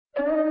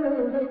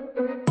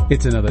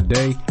It's another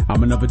day.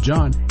 I'm Another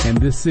John, and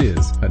this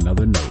is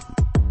Another Note.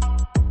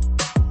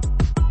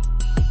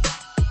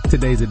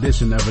 Today's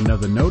edition of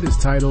Another Note is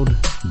titled,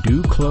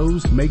 Do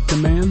Clothes Make the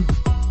Man?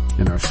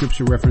 And our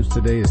scripture reference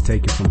today is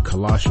taken from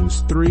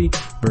Colossians 3,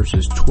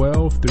 verses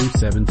 12 through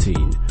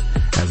 17.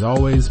 As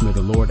always, may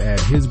the Lord add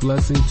His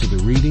blessing to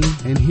the reading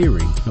and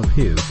hearing of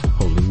His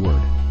holy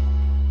word.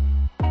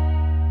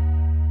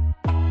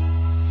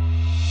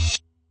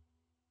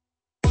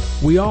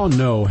 We all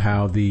know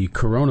how the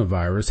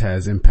coronavirus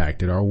has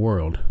impacted our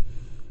world.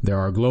 There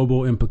are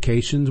global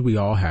implications we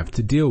all have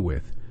to deal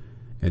with.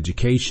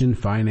 Education,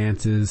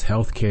 finances,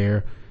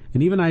 healthcare,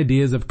 and even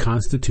ideas of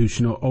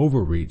constitutional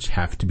overreach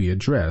have to be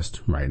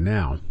addressed right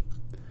now.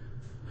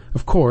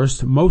 Of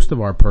course, most of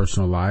our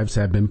personal lives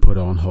have been put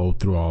on hold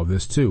through all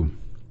this too.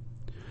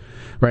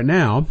 Right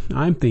now,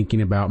 I'm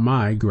thinking about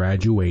my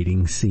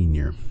graduating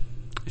senior.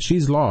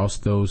 She's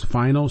lost those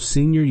final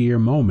senior year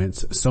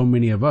moments so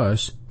many of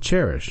us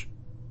cherish.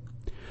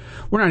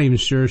 We're not even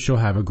sure she'll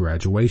have a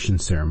graduation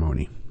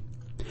ceremony.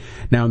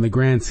 Now, in the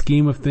grand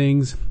scheme of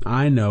things,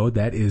 I know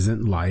that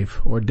isn't life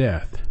or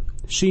death.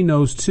 She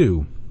knows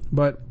too,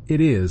 but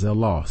it is a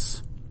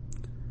loss.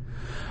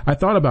 I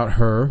thought about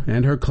her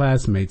and her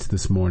classmates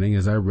this morning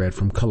as I read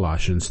from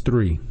Colossians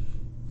 3.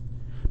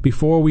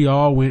 Before we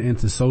all went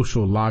into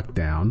social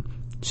lockdown,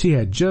 she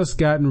had just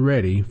gotten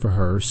ready for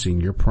her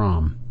senior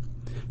prom.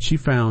 She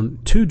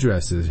found 2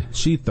 dresses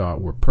she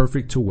thought were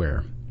perfect to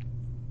wear.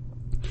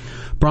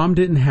 Prom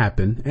didn't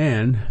happen,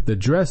 and the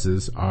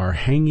dresses are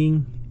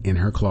hanging in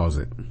her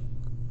closet.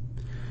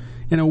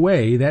 In a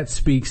way, that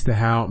speaks to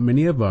how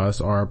many of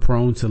us are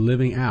prone to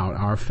living out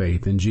our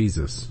faith in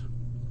Jesus.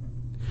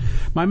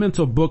 My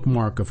mental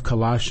bookmark of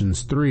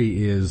Colossians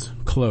 3 is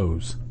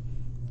clothes.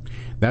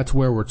 That's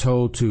where we're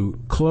told to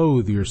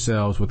clothe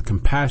yourselves with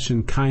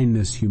compassion,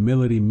 kindness,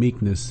 humility,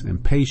 meekness,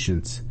 and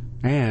patience,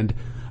 and,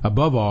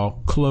 above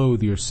all,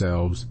 clothe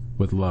yourselves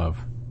with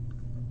love.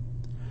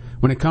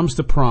 When it comes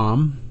to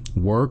prom,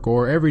 work,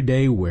 or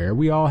everyday wear,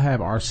 we all have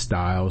our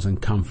styles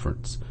and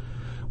comforts.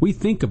 We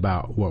think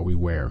about what we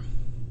wear.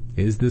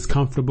 Is this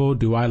comfortable?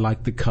 Do I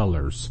like the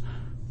colors?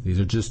 These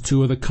are just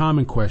 2 of the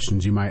common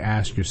questions you might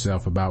ask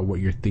yourself about what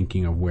you're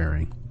thinking of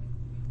wearing.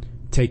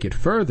 Take it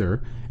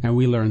further, and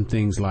we learn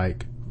things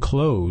like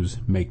clothes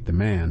make the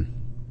man.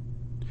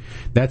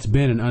 That's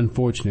been an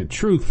unfortunate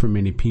truth for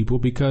many people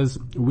because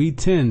we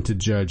tend to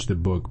judge the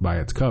book by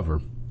its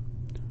cover.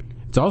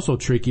 It's also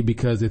tricky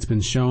because it's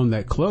been shown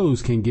that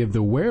clothes can give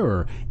the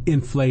wearer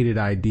inflated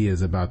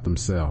ideas about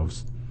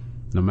themselves.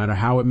 No matter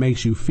how it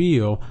makes you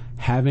feel,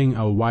 having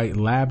a white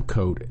lab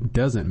coat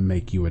doesn't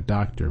make you a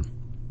doctor.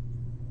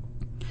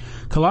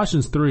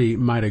 Colossians 3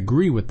 might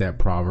agree with that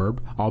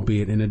proverb,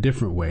 albeit in a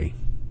different way.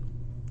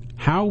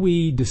 How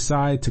we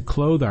decide to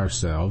clothe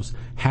ourselves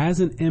has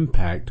an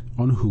impact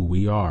on who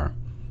we are.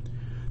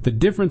 The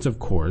difference, of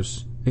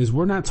course, is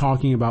we're not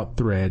talking about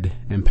thread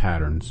and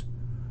patterns.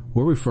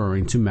 We're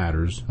referring to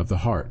matters of the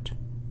heart.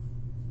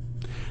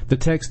 The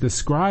text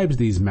describes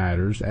these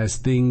matters as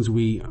things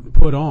we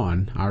put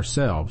on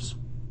ourselves.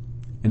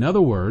 In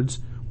other words,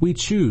 we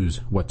choose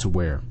what to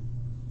wear.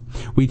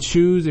 We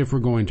choose if we're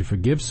going to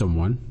forgive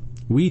someone.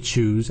 We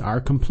choose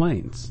our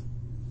complaints.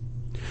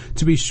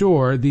 To be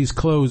sure, these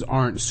clothes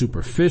aren't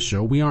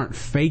superficial. We aren't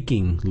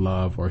faking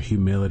love or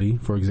humility,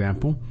 for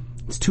example.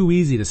 It's too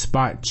easy to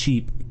spot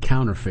cheap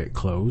counterfeit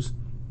clothes.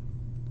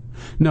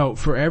 No,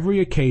 for every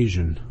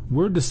occasion,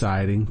 we're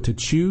deciding to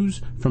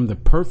choose from the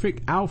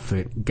perfect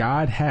outfit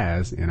God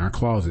has in our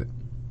closet.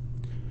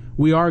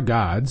 We are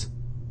God's.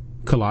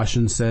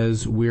 Colossians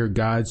says we're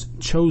God's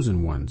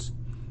chosen ones.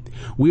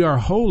 We are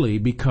holy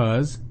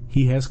because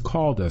He has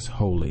called us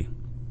holy.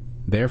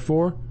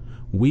 Therefore,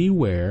 we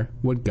wear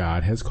what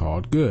God has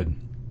called good.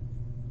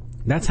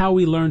 That's how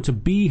we learn to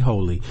be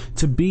holy,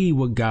 to be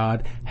what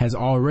God has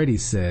already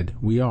said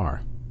we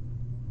are.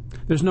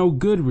 There's no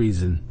good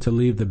reason to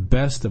leave the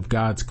best of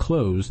God's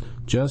clothes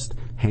just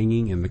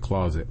hanging in the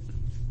closet.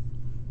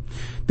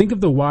 Think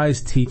of the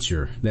wise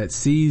teacher that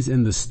sees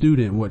in the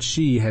student what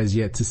she has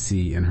yet to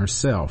see in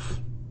herself.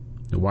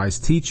 The wise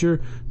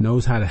teacher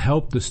knows how to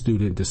help the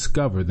student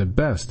discover the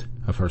best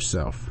of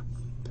herself.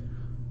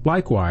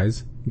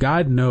 Likewise,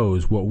 God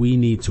knows what we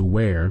need to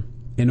wear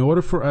in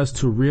order for us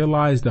to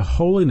realize the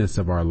holiness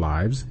of our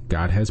lives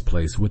God has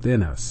placed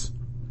within us.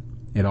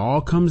 It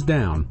all comes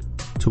down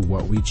to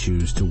what we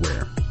choose to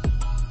wear.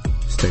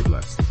 Stay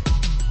blessed.